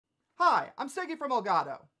Hi, I'm Steggy from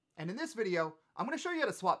Elgato, and in this video, I'm going to show you how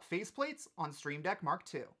to swap faceplates on Stream Deck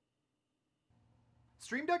MK.2.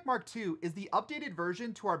 Stream Deck MK.2 is the updated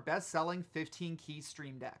version to our best-selling 15-key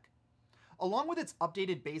Stream Deck. Along with its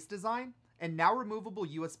updated base design and now removable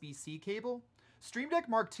USB-C cable, Stream Deck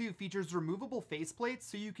MK.2 features removable faceplates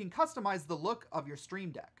so you can customize the look of your Stream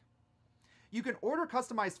Deck. You can order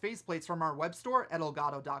customized faceplates from our web store at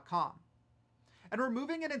elgato.com. And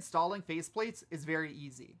removing and installing faceplates is very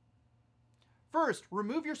easy. First,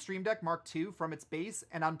 remove your Stream Deck MK.2 from its base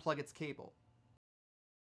and unplug its cable.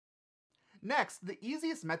 Next, the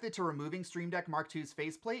easiest method to removing Stream Deck MK.2's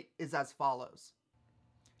faceplate is as follows.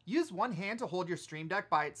 Use one hand to hold your Stream Deck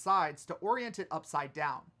by its sides to orient it upside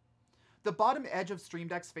down. The bottom edge of Stream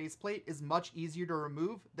Deck's faceplate is much easier to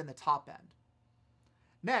remove than the top end.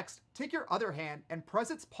 Next, take your other hand and press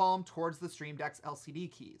its palm towards the Stream Deck's LCD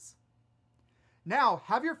keys. Now,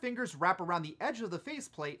 have your fingers wrap around the edge of the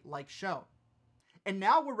faceplate like shown. And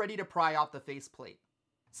now we're ready to pry off the faceplate.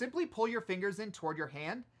 Simply pull your fingers in toward your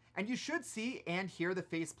hand, and you should see and hear the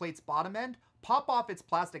faceplate's bottom end pop off its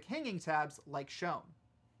plastic hanging tabs like shown.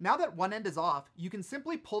 Now that one end is off, you can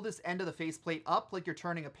simply pull this end of the faceplate up like you're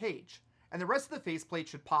turning a page, and the rest of the faceplate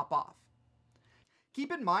should pop off.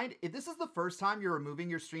 Keep in mind, if this is the first time you're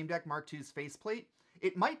removing your Stream Deck MK.2's faceplate,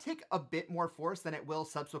 it might take a bit more force than it will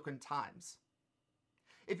subsequent times.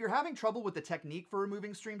 If you're having trouble with the technique for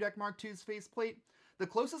removing Stream Deck MK.2's faceplate, the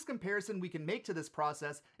closest comparison we can make to this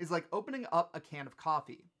process is like opening up a can of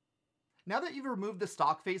coffee. Now that you've removed the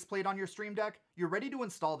stock faceplate on your Stream Deck, you're ready to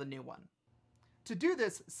install the new one. To do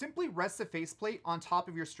this, simply rest the faceplate on top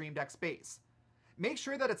of your Stream Deck's base. Make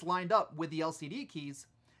sure that it's lined up with the LCD keys,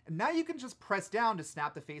 and now you can just press down to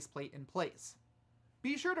snap the faceplate in place.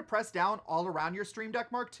 Be sure to press down all around your Stream Deck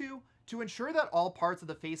MK.2 to ensure that all parts of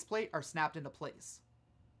the faceplate are snapped into place.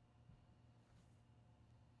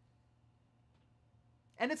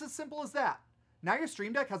 And it's as simple as that. Now your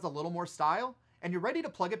Stream Deck has a little more style, and you're ready to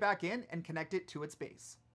plug it back in and connect it to its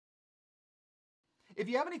base. If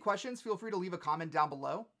you have any questions, feel free to leave a comment down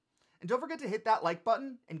below. And don't forget to hit that like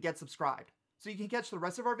button and get subscribed, so you can catch the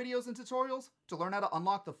rest of our videos and tutorials to learn how to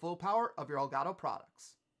unlock the full power of your Elgato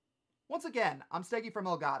products. Once again, I'm Steggy from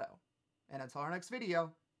Elgato, and until our next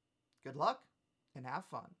video, good luck and have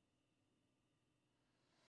fun.